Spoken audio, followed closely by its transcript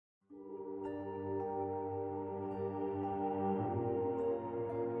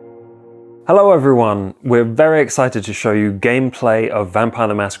Hello everyone, we're very excited to show you gameplay of Vampire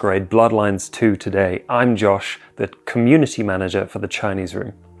the Masquerade Bloodlines 2 today. I'm Josh, the community manager for the Chinese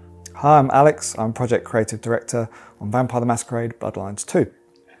room. Hi, I'm Alex, I'm project creative director on Vampire the Masquerade Bloodlines 2.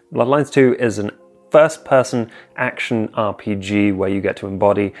 Bloodlines 2 is an first-person action RPG where you get to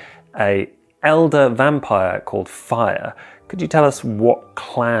embody an elder vampire called Fire. Could you tell us what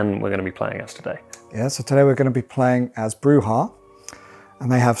clan we're going to be playing as today? Yeah, so today we're going to be playing as Bruja,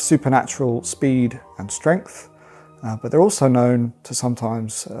 and they have supernatural speed and strength, but they're also known to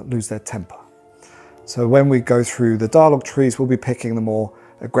sometimes lose their temper. So when we go through the dialogue trees, we'll be picking the more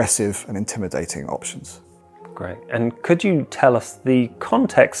aggressive and intimidating options. Great. And could you tell us the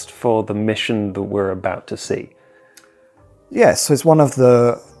context for the mission that we're about to see? Yes, so it's one of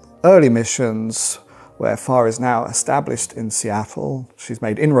the early missions where Fire is now established in Seattle. She's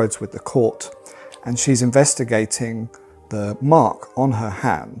made inroads with the court, and she's investigating the mark on her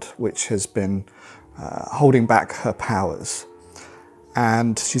hand, which has been holding back her powers.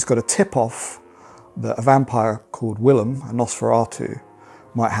 And she's got a tip-off that a vampire called Willem, a Nosferatu,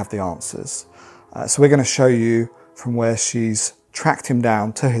 might have the answers. So we're going to show you from where she's tracked him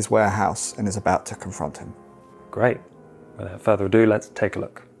down to his warehouse and is about to confront him. Great. Without further ado, let's take a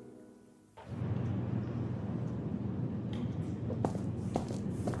look.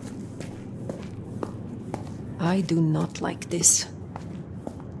 I do not like this.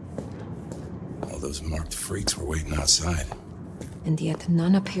 All those marked freaks were waiting outside. And yet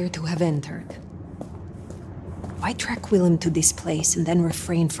none appear to have entered. Why track Willem to this place and then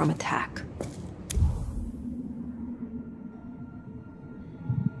refrain from attack?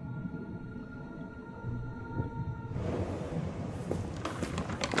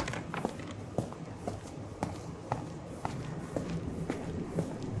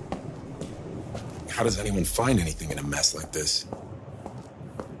 How does anyone find anything in a mess like this?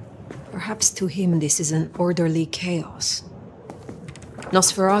 Perhaps to him this is an orderly chaos.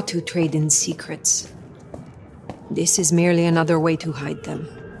 Nosferatu trade in secrets. This is merely another way to hide them.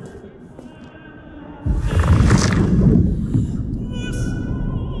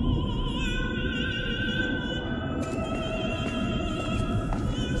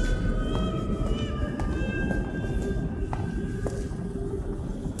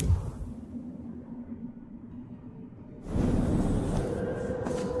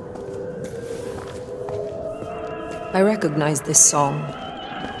 I recognize this song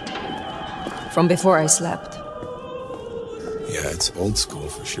from before I slept. Yeah, it's old school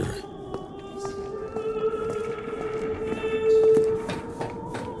for sure.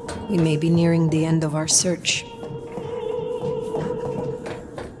 We may be nearing the end of our search.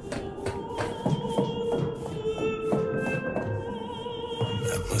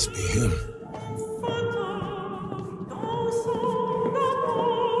 That must be him.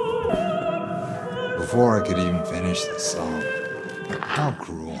 Before I could even finish the song. How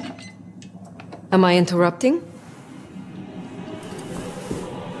cruel. Am I interrupting?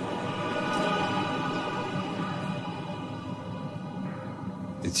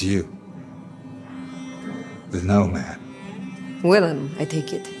 It's you. The nomad. Willem, I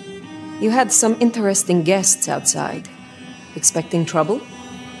take it. You had some interesting guests outside. Expecting trouble?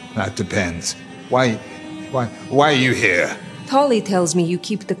 That depends. Why are you here? Tolly tells me you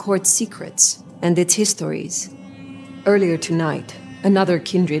keep the court's secrets and its histories. Earlier tonight, another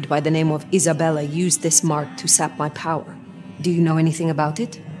kindred by the name of Isabella used this mark to sap my power. Do you know anything about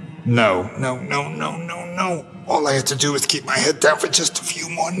it? No. All I had to do was keep my head down for just a few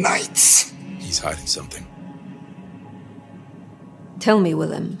more nights. He's hiding something. Tell me,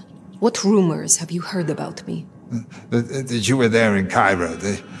 Willem, what rumors have you heard about me? That you were there in Cairo.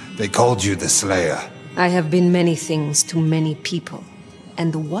 They called you the Slayer. I have been many things to many people.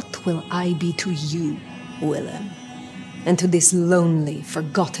 And what will I be to you, Willem? And to this lonely,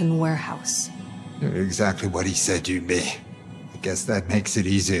 forgotten warehouse? You're exactly what he said you'd be. I guess that makes it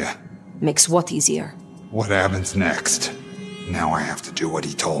easier. Makes what easier? What happens next? Now I have to do what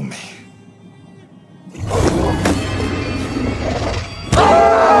he told me.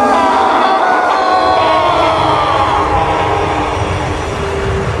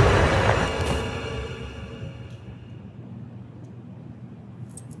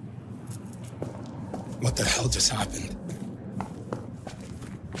 What the hell just happened?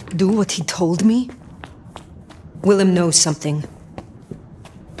 Do what he told me? Willem knows something.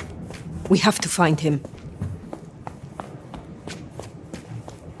 We have to find him.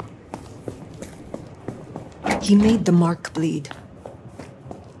 He made the mark bleed.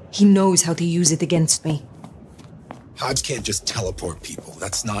 He knows how to use it against me. Hodge can't just teleport people.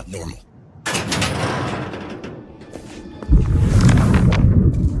 That's not normal.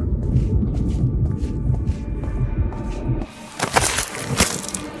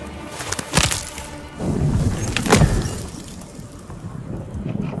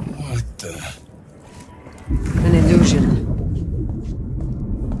 illusion.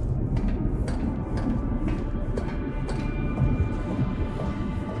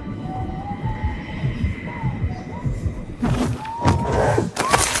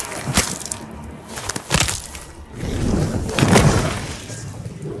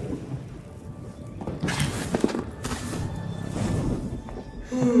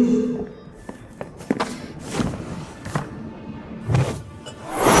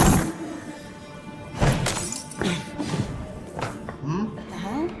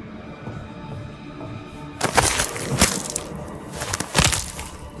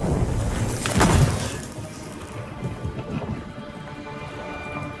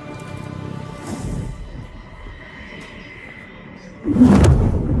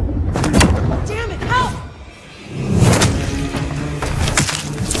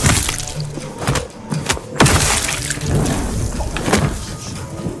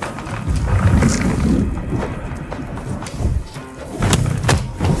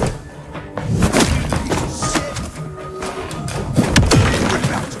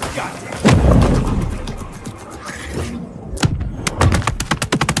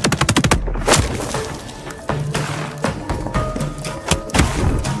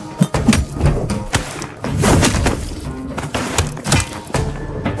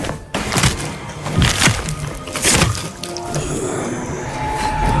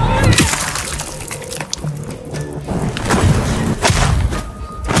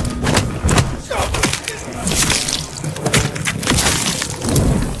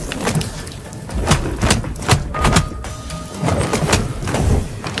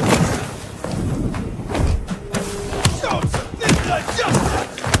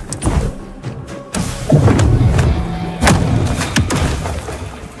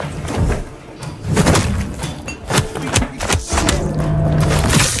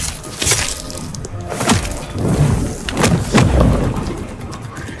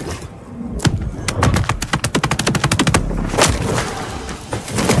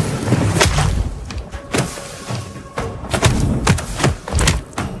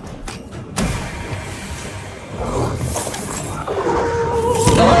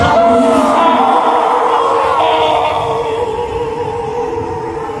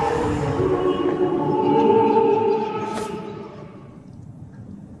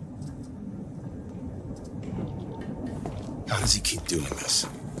 How does he keep doing this?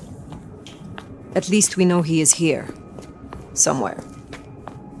 At least we know he is here. Somewhere.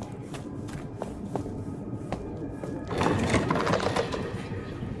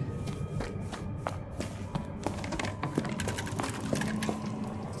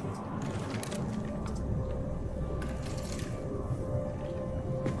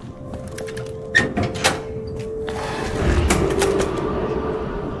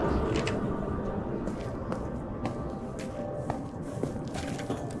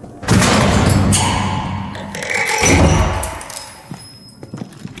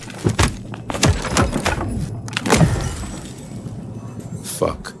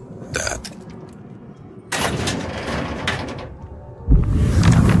 Fuck that.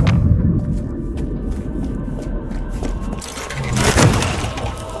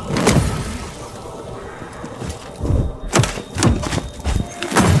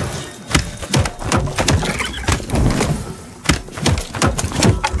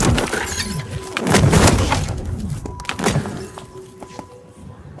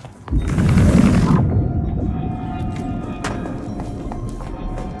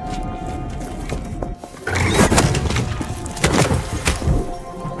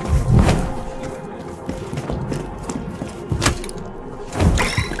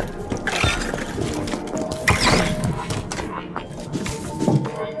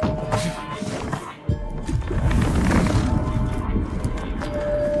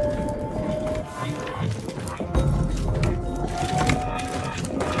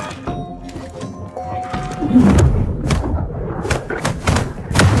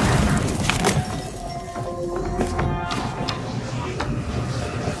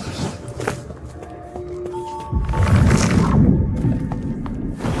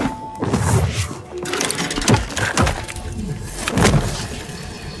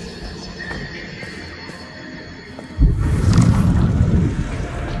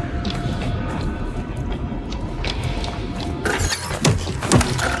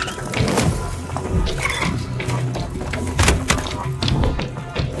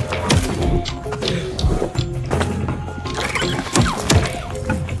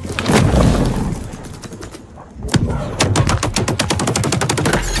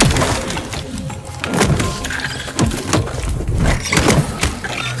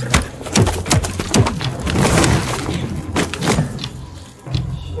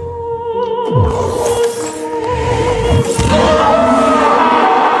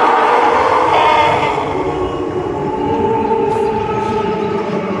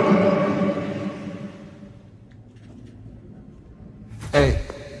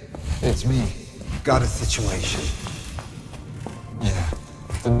 got a situation. Yeah,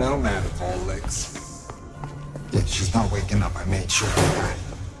 the nomad of all licks. Yeah, she's not waking up. I made sure of that.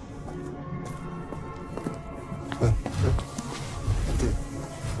 But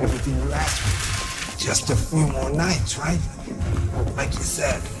everything you asked me. Just a few more nights, right? Like you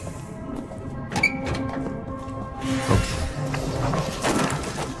said. Okay.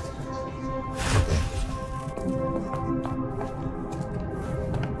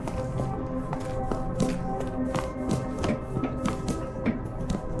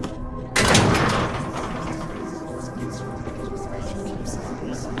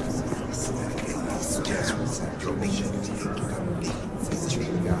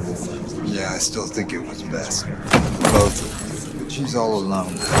 Yeah, I still think it was best. Both of you. But she's all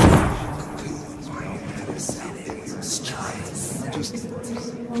alone.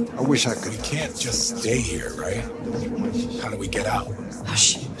 I wish I could. We can't just stay here, right? How do we get out?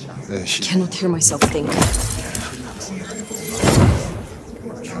 Hush. There I she cannot hear myself think.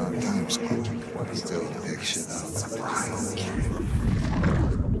 still picture though.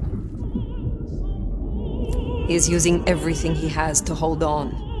 He is using everything he has to hold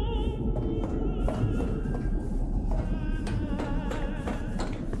on.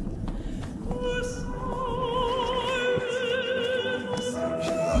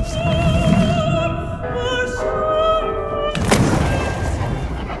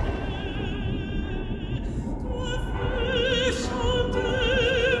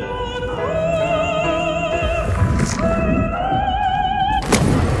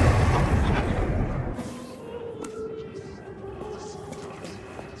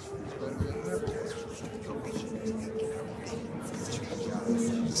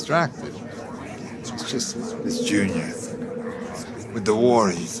 Distracted. It's just this Junior. With the war,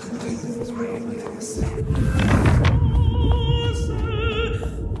 he's...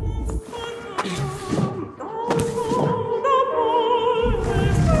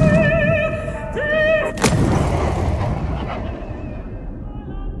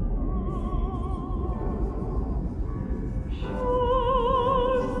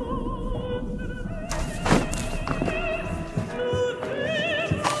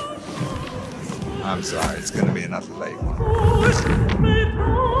 I'm sorry, it's gonna be another late one.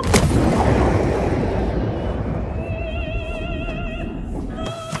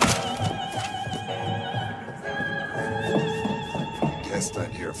 Guessed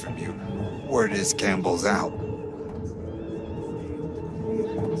I'd hear from you. Word is Campbell's out.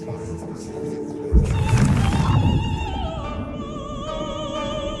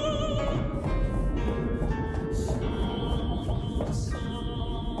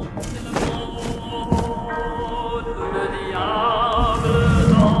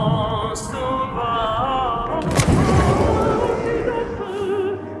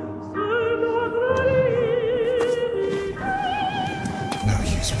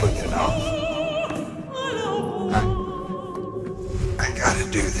 I gotta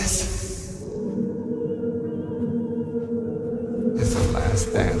do this. It's the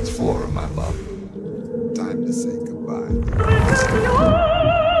last dance floor, my love. Time to say goodbye.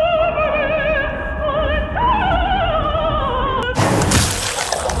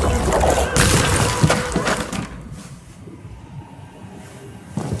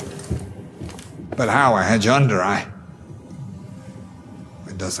 But how? I had you under,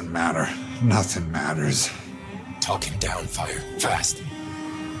 It doesn't matter. Nothing matters. Talk him down, Fire. Fast.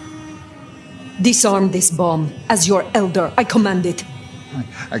 Disarm this bomb. As your elder, I command it.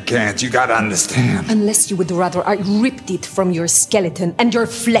 I can't. You gotta understand. Unless you would rather I ripped it from your skeleton and your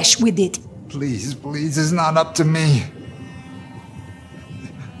flesh with it. Please, please, it's not up to me.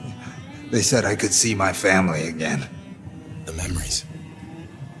 They said I could see my family again. The memories.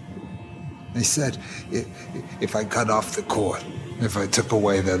 They said if I cut off the cord, if I took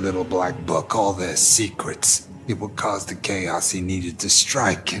away their little black book, all their secrets, it would cause the chaos he needed to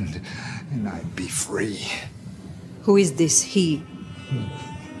strike, and I'd be free. Who is this he?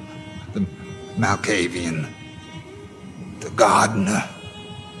 The Malkavian. The gardener.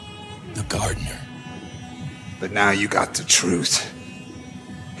 The gardener. But now you got the truth.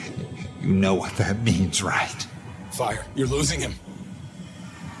 You know what that means, right? Fire, you're losing him.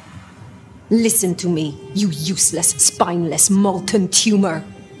 Listen to me, you useless, spineless, molten tumor.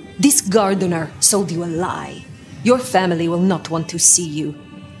 This gardener sold you a lie. Your family will not want to see you.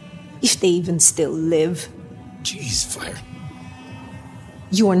 If they even still live. Jeez, Fire.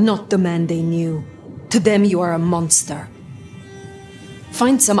 You are not the man they knew. To them, you are a monster.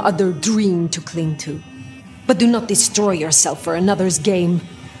 Find some other dream to cling to. But do not destroy yourself for another's game.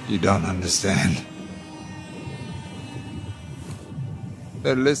 You don't understand.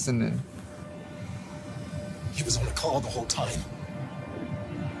 They're listening. was on the call the whole time.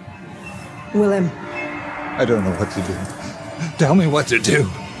 Willem. I don't know what to do. Tell me what to do.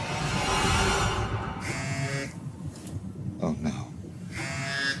 Oh no.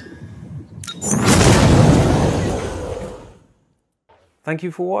 Thank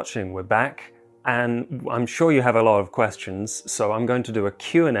you for watching. We're back, and I'm sure you have a lot of questions, so I'm going to do a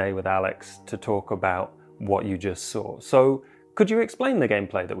Q&A with Alex to talk about what you just saw. So, could you explain the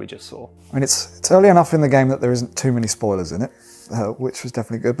gameplay that we just saw? I mean, it's early enough in the game that there isn't too many spoilers in it, which was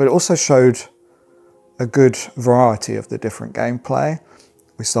definitely good, but it also showed a good variety of the different gameplay.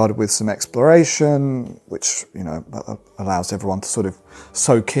 We started with some exploration, which, you know, allows everyone to sort of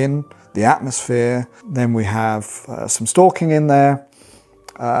soak in the atmosphere. Then we have some stalking in there,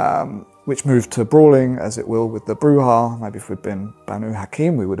 which moved to brawling, as it will with the Bruja. Maybe if we'd been Banu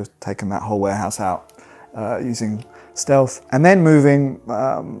Hakim, we would have taken that whole warehouse out using stealth. And then moving,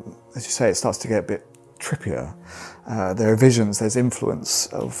 as you say, it starts to get a bit trippier. There are visions, there's influence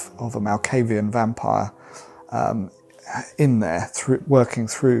of a Malkavian vampire in there, working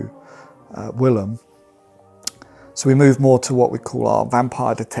through Willem. So we move more to what we call our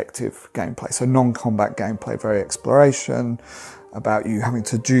vampire detective gameplay. So non-combat gameplay, very exploration, about you having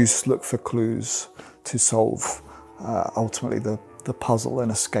to look for clues to solve ultimately the puzzle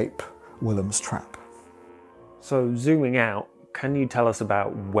and escape Willem's trap. So zooming out, can you tell us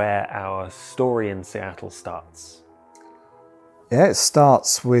about where our story in Seattle starts? Yeah, it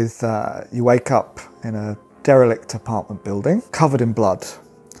starts with you wake up in a derelict apartment building, covered in blood,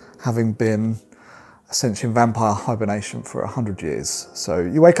 having been essentially in vampire hibernation for 100 years. So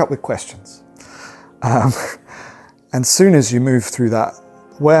you wake up with questions. And soon as you move through that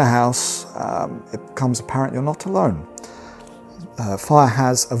warehouse, it becomes apparent you're not alone. Fire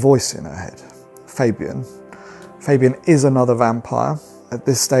has a voice in her head, Fabian. Fabian is another vampire. At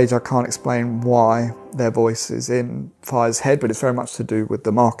this stage, I can't explain why their voice is in Fire's head, but it's very much to do with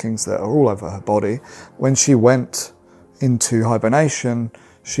the markings that are all over her body. When she went into hibernation,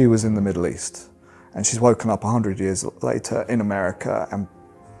 she was in the Middle East, and she's woken up 100 years later in America, and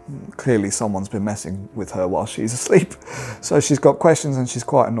clearly someone's been messing with her while she's asleep. So she's got questions and she's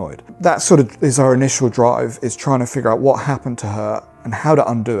quite annoyed. That sort of is our initial drive, is trying to figure out what happened to her and how to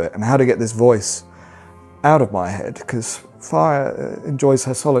undo it and how to get this voice out of my head, because Fire enjoys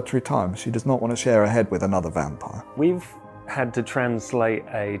her solitary time. She does not want to share her head with another vampire. We've had to translate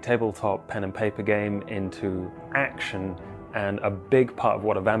a tabletop pen and paper game into action, and a big part of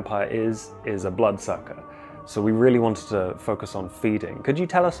what a vampire is a bloodsucker. So we really wanted to focus on feeding. Could you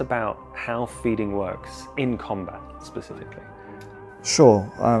tell us about how feeding works in combat specifically? Sure.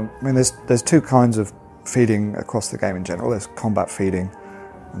 I mean, there's two kinds of feeding across the game in general. There's combat feeding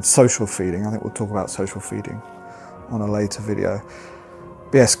and social feeding. I think we'll talk about social feeding on a later video.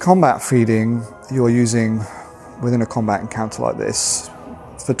 But yes, combat feeding you're using within a combat encounter like this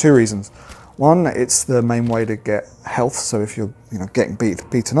for two reasons. One, it's the main way to get health. So if you're getting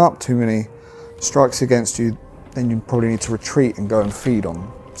beaten up, too many strikes against you, then you probably need to retreat and go and feed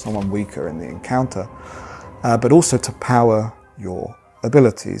on someone weaker in the encounter. But also to power your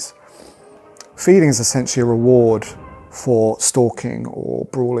abilities. Feeding is essentially a reward for stalking or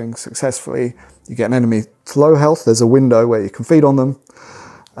brawling successfully. You get an enemy to low health, there's a window where you can feed on them,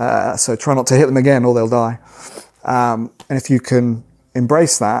 so try not to hit them again or they'll die. And if you can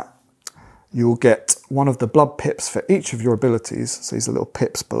embrace that, you'll get one of the blood pips for each of your abilities. So these are little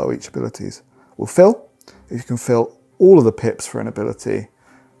pips below each abilities will fill. If you can fill all of the pips for an ability,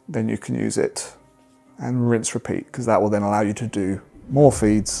 then you can use it and rinse repeat, because that will then allow you to do more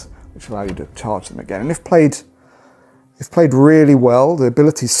feeds, which allow you to charge them again. And if played really well, the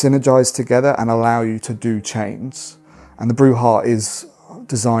abilities synergize together and allow you to do chains. And the Bruja is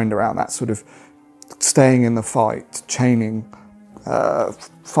designed around that sort of staying in the fight, chaining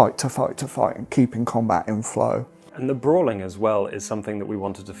fight to fight to fight, and keeping combat in flow. And the brawling as well is something that we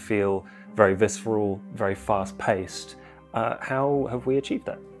wanted to feel very visceral, very fast-paced. How have we achieved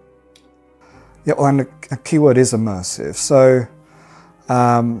that? Yeah, well, and a key word is immersive. So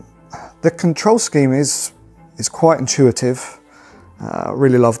the control scheme is quite intuitive.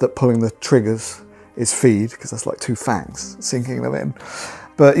 Really love that pulling the triggers is feed, because that's like two fangs, sinking them in.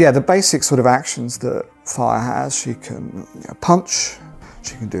 But yeah, the basic sort of actions that Fire has, she can punch,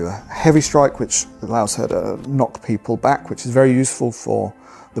 she can do a heavy strike, which allows her to knock people back, which is very useful for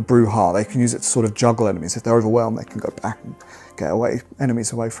the Bruja. They can use it to sort of juggle enemies. If they're overwhelmed, they can go back and get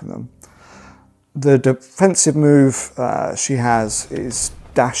enemies away from them. The defensive move she has is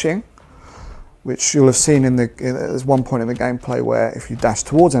dashing, which you'll have seen there's one point in the gameplay where if you dash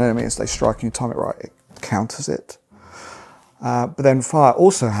towards an enemy as they strike and you time it right, it counters it. But then Fire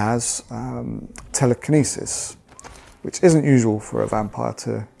also has telekinesis. which isn't usual for a vampire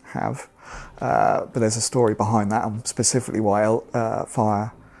to have. But there's a story behind that, and specifically why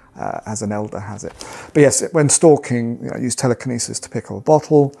fire as an elder has it. But yes, when stalking, use telekinesis to pick up a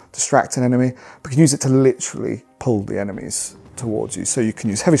bottle, distract an enemy, but you can use it to literally pull the enemies towards you. So you can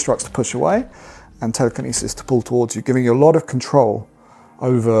use heavy strikes to push away and telekinesis to pull towards you, giving you a lot of control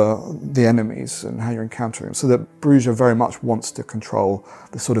over the enemies and how you're encountering them. So that Bruja very much wants to control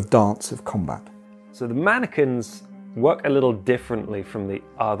the sort of dance of combat. So the mannequins work a little differently from the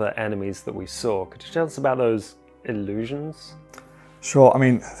other enemies that we saw. Could you tell us about those illusions? Sure, I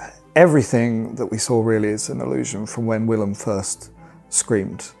mean, everything that we saw really is an illusion from when Willem first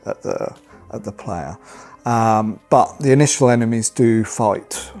screamed at the player. But the initial enemies do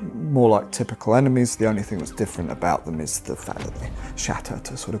fight more like typical enemies. The only thing that's different about them is the fact that they shatter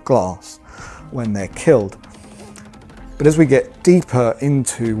to sort of glass when they're killed. But as we get deeper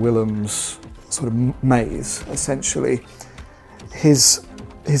into Willem's sort of maze, essentially, his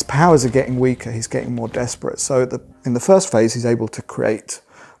powers are getting weaker, he's getting more desperate. So in the first phase, he's able to create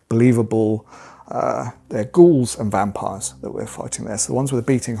believable, they're ghouls and vampires that we're fighting there. So the ones with a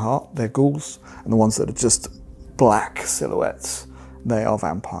beating heart, they're ghouls, and the ones that are just black silhouettes, they are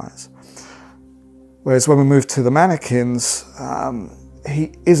vampires. Whereas when we move to the mannequins,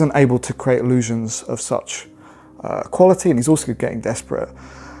 he isn't able to create illusions of such quality, and he's also getting desperate.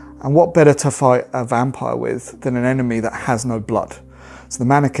 And what better to fight a vampire with than an enemy that has no blood? So the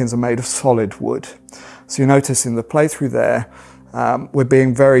mannequins are made of solid wood. So you notice in the playthrough there, we're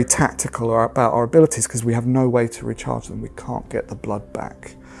being very tactical about our abilities because we have no way to recharge them. We can't get the blood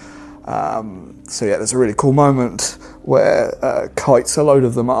back. So yeah, there's a really cool moment where kites a load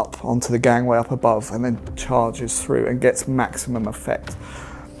of them up onto the gangway up above and then charges through and gets maximum effect.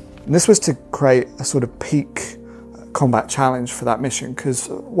 And this was to create a sort of peak combat challenge for that mission, because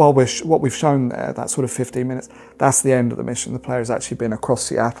while what we've shown there, that sort of 15 minutes, that's the end of the mission. The player has actually been across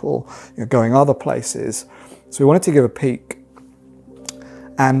Seattle, going other places. So we wanted to give a peek.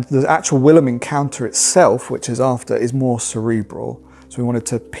 And the actual Willem encounter itself, which is after, is more cerebral. So we wanted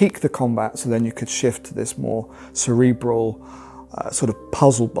to peak the combat so then you could shift to this more cerebral sort of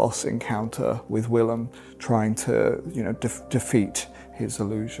puzzle boss encounter with Willem trying to defeat his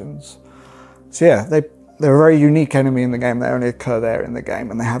illusions. So yeah, they're a very unique enemy in the game. They only occur there in the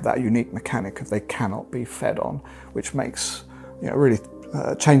game, and they have that unique mechanic of they cannot be fed on, which makes, really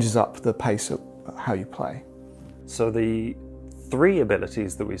changes up the pace of how you play. So the 3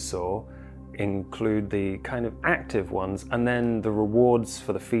 abilities that we saw include the kind of active ones and then the rewards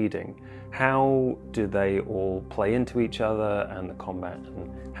for the feeding. How do they all play into each other and the combat,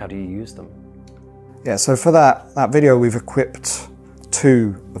 and how do you use them? Yeah, so for that video, we've equipped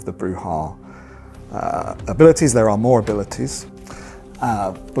 2 of the Bruja abilities. There are more abilities,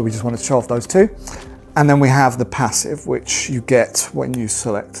 but we just wanted to show off those 2. And then we have the passive, which you get when you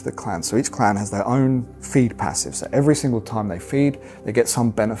select the clan. So each clan has their own feed passive. So every single time they feed, they get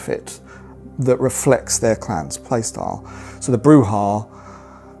some benefit that reflects their clan's playstyle. So the Bruja,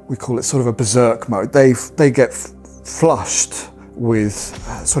 we call it sort of a berserk mode. They get flushed with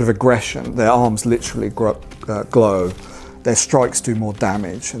sort of aggression. Their arms literally glow. Their strikes do more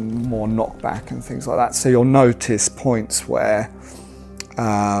damage and more knockback and things like that. So you'll notice points where,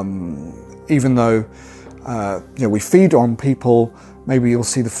 even though we feed on people, maybe you'll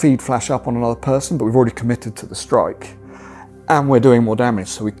see the feed flash up on another person, but we've already committed to the strike and we're doing more damage,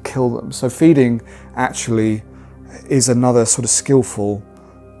 so we kill them. So feeding actually is another sort of skillful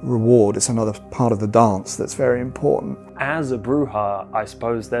reward. It's another part of the dance that's very important. As a Bruja, I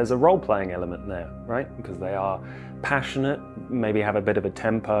suppose there's a role-playing element there, right? Because they are passionate, maybe have a bit of a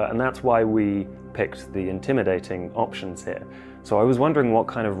temper, and that's why we picked the intimidating options here. So I was wondering what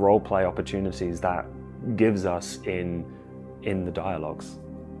kind of role-play opportunities that gives us in the dialogues.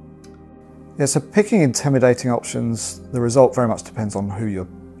 Yeah, so picking intimidating options, the result very much depends on who you're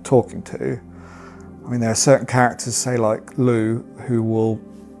talking to. I mean, there are certain characters, say like Lou, who will,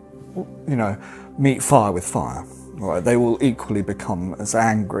 meet fire with fire. Right, they will equally become as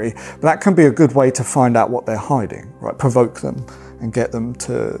angry, but that can be a good way to find out what they're hiding, right? Provoke them and get them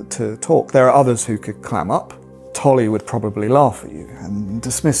to talk. There are others who could clam up. Tolly would probably laugh at you and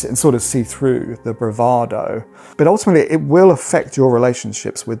dismiss it and sort of see through the bravado. But ultimately, it will affect your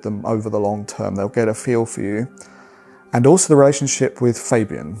relationships with them over the long term. They'll get a feel for you. And also the relationship with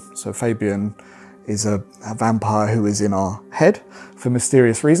Fabian. So Fabian is a vampire who is in our head for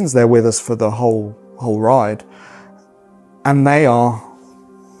mysterious reasons. They're with us for the whole ride. And they are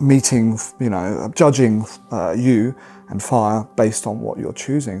meeting, judging you and fire based on what you're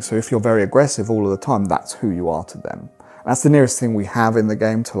choosing. So if you're very aggressive all of the time, that's who you are to them. And that's the nearest thing we have in the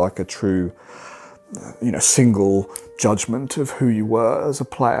game to like a true single judgment of who you were as a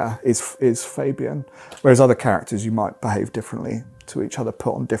player is Fabian, whereas other characters you might behave differently to each other,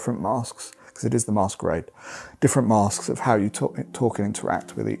 put on different masks, because it is the Masquerade, different masks of how you talk and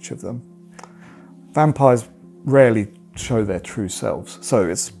interact with each of them. Vampires rarely show their true selves, so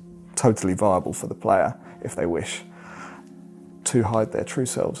it's totally viable for the player, if they wish, to hide their true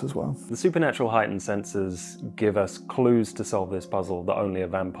selves as well. The supernatural heightened senses give us clues to solve this puzzle that only a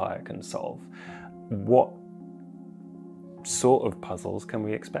vampire can solve. What sort of puzzles can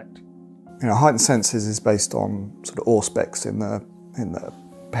we expect? Heightened senses is based on sort of auspex in the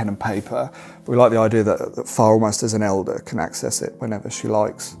pen and paper. We like the idea that Fire, almost as an elder, can access it whenever she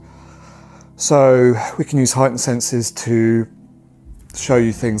likes. So we can use heightened senses to show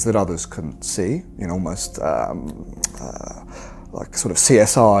you things that others couldn't see, almost like sort of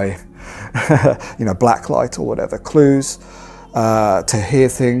CSI, blacklight or whatever, clues, to hear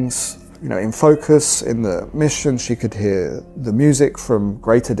things, in focus. In the mission, she could hear the music from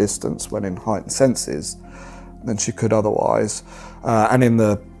greater distance when in heightened senses than she could otherwise. And in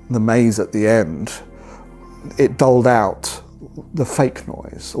the maze at the end, it dulled out the fake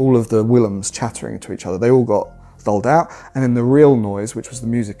noise, all of the Willems chattering to each other. They all got dulled out. And in the real noise, which was the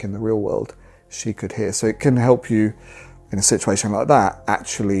music in the real world, she could hear. So it can help you, in a situation like that,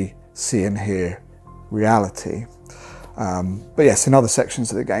 actually see and hear reality. But yes, in other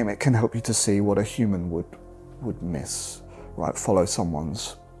sections of the game, it can help you to see what a human would miss, right? Follow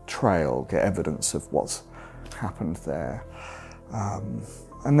someone's trail, get evidence of what's happened there.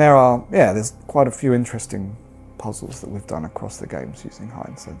 And there's quite a few interesting puzzles that we've done across the games using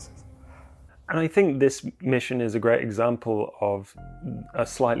heightened senses. And I think this mission is a great example of a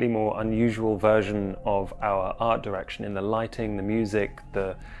slightly more unusual version of our art direction in the lighting, the music,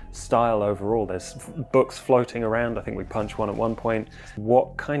 the style overall. There's books floating around. I think we punched one at one point.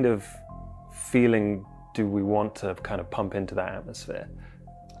 What kind of feeling do we want to kind of pump into that atmosphere?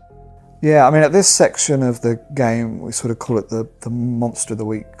 Yeah, I mean, at this section of the game, we sort of call it the Monster of the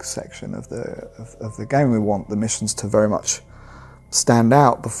Week section of the game. We want the missions to very much stand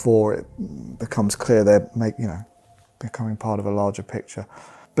out before it becomes clear they're becoming part of a larger picture.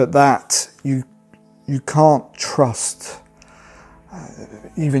 But that you can't trust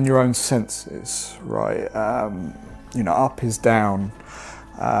even your own senses, right? Up is down,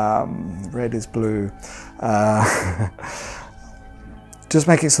 red is blue. Just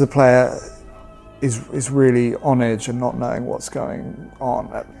making it so the player is really on edge and not knowing what's going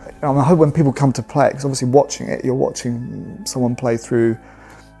on. I hope when people come to play it, because obviously watching it, you're watching someone play through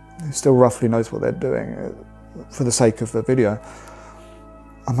who still roughly knows what they're doing for the sake of the video.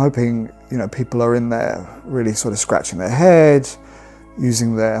 I'm hoping people are in there really sort of scratching their head,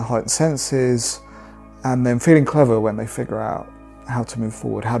 using their heightened senses, and then feeling clever when they figure out how to move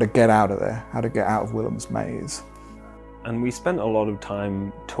forward, how to get out of there, how to get out of Willem's maze. And we spent a lot of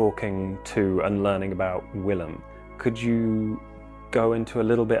time talking to and learning about Willem. Could you go into a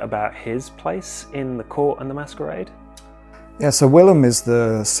little bit about his place in the court and the Masquerade? Yeah, so Willem is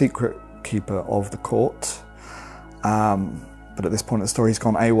the secret keeper of the court. But at this point in the story, he's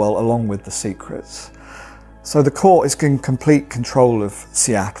gone AWOL along with the secrets. So the court is in complete control of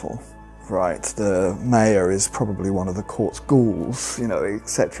Seattle, right? The mayor is probably one of the court's ghouls,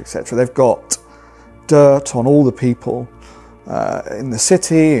 etc., etc. They've got dirt on all the people in the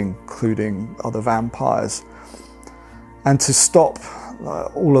city, including other vampires. And to stop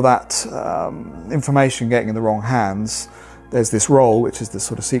all of that information getting in the wrong hands, there's this role, which is the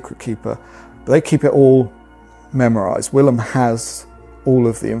sort of secret keeper. But they keep it all memorized. Willem has all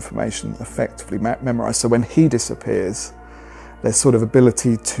of the information effectively memorized. So when he disappears, their sort of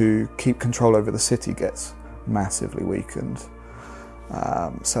ability to keep control over the city gets massively weakened.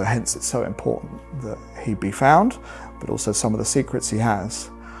 So hence it's so important that he be found, but also some of the secrets he has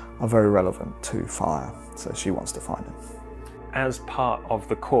are very relevant to Fire, so she wants to find him. As part of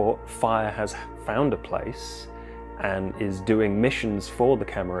the court, Fire has found a place and is doing missions for the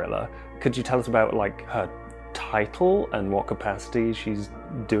Camarilla. Could you tell us about her title and what capacity she's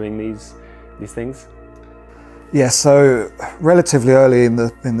doing these things? Yeah, so relatively early in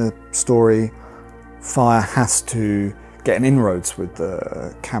the story, Fire has to get an inroads with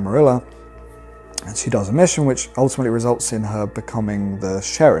the Camarilla, and she does a mission which ultimately results in her becoming the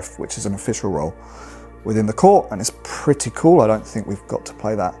sheriff, which is an official role within the court, and it's pretty cool. I don't think we've got to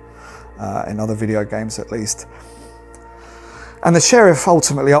play that in other video games at least. And the sheriff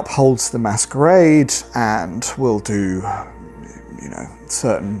ultimately upholds the Masquerade and will do,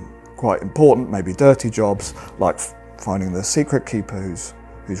 certain quite important, maybe dirty jobs, like finding the secret keeper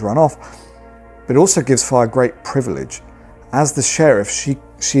who's run off. But it also gives Fire great privilege. As the sheriff,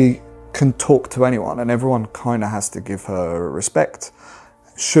 she can talk to anyone, and everyone kind of has to give her respect.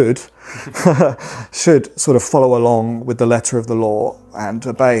 Should sort of follow along with the letter of the law and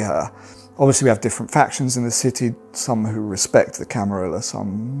obey her. Obviously, we have different factions in the city. Some who respect the Camarilla,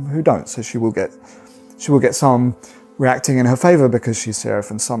 some who don't. So she will get some reacting in her favour because she's Seraph,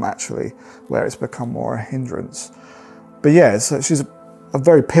 and some actually where it's become more a hindrance. But yeah, so she's a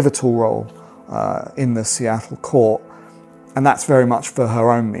very pivotal role in the Seattle court, and that's very much for her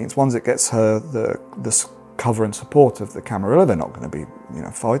own means. Once it gets her the cover and support of the Camarilla, they're not going to be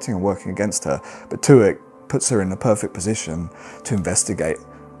fighting and working against her. But two, it puts her in the perfect position to investigate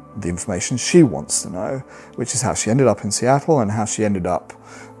the information she wants to know, which is how she ended up in Seattle and how she ended up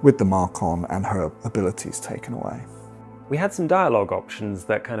with the Mark-on and her abilities taken away. We had some dialogue options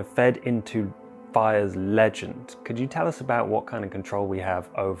that kind of fed into Fire's legend. Could you tell us about what kind of control we have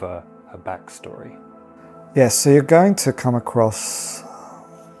over her backstory? Yes, so you're going to come across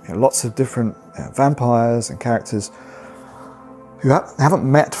lots of different vampires and characters who haven't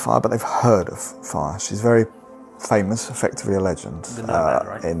met Fire, but they've heard of Fire. She's very famous, effectively a legend. The Nomad,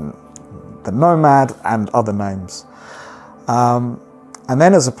 right? In the Nomad and other names. And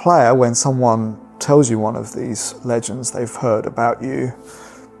then as a player, when someone tells you one of these legends they've heard about you,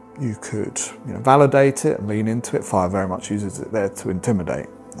 you could validate it and lean into it. Fire very much uses it there to intimidate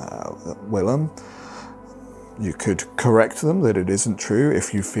Willem. You could correct them that it isn't true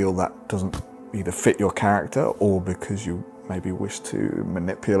if you feel that doesn't either fit your character or because you maybe wish to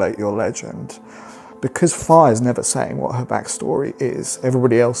manipulate your legend. Because Fire's never saying what her backstory is,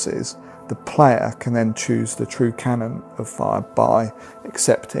 everybody else is, the player can then choose the true canon of Fire by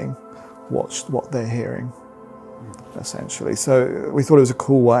accepting what they're hearing, essentially. So we thought it was a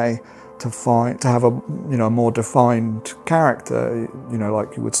cool way to have a more defined character,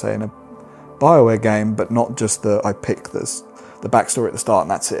 like you would say in a BioWare game, but not just I pick the backstory at the start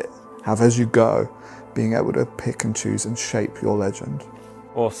and that's it. Have as you go, being able to pick and choose and shape your legend.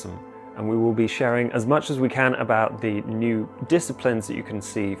 Awesome. And we will be sharing as much as we can about the new disciplines that you can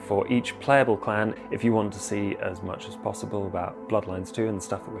see for each playable clan. If you want to see as much as possible about Bloodlines 2 and the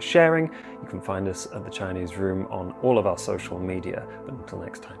stuff that we're sharing, you can find us at the Chinese Room on all of our social media. But until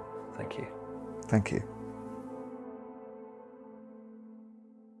next time, thank you. Thank you.